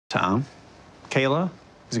Tom, Kayla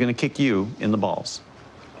is going to kick you in the balls.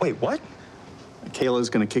 Wait, what? Kayla is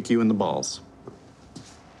going to kick you in the balls.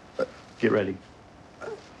 Get ready.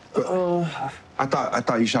 I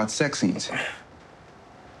thought you shot sex scenes.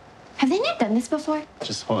 Have they not done this before?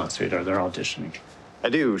 Just hold on, sweetheart. They're auditioning. I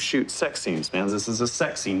do shoot sex scenes, man. This is a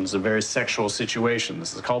sex scene. It's a very sexual situation.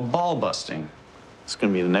 This is called ball busting. It's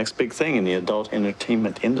going to be the next big thing in the adult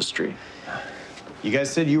entertainment industry. You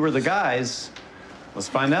guys said you were the guys. Let's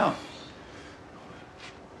find out.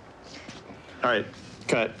 All right,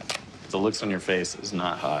 cut. The looks on your face is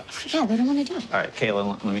not hot. Yeah, they don't want to do it. All right,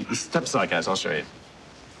 Kayla, let me step aside, guys. I'll show you.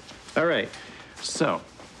 All right, so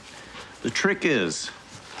the trick is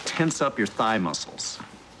tense up your thigh muscles,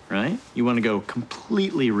 right? You want to go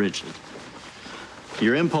completely rigid.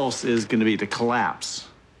 Your impulse is going to be to collapse.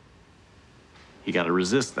 You got to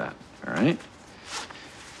resist that, all right?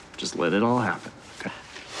 Just let it all happen, okay?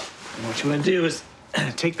 And what you want to do is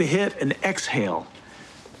take the hit and exhale.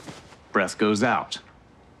 Breath goes out.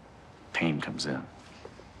 Pain comes in.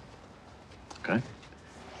 Okay?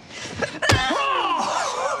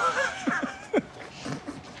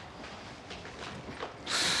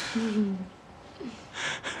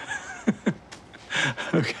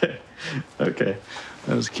 Okay.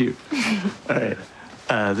 That was cute. All right.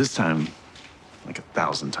 This time, like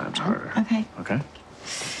 1,000 times harder. Okay. Okay?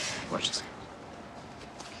 Watch this.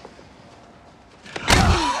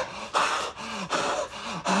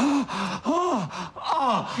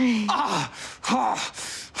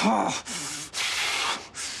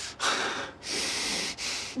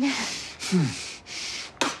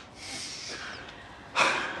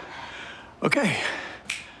 Okay.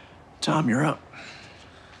 Tom, you're up.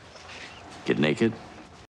 Get naked.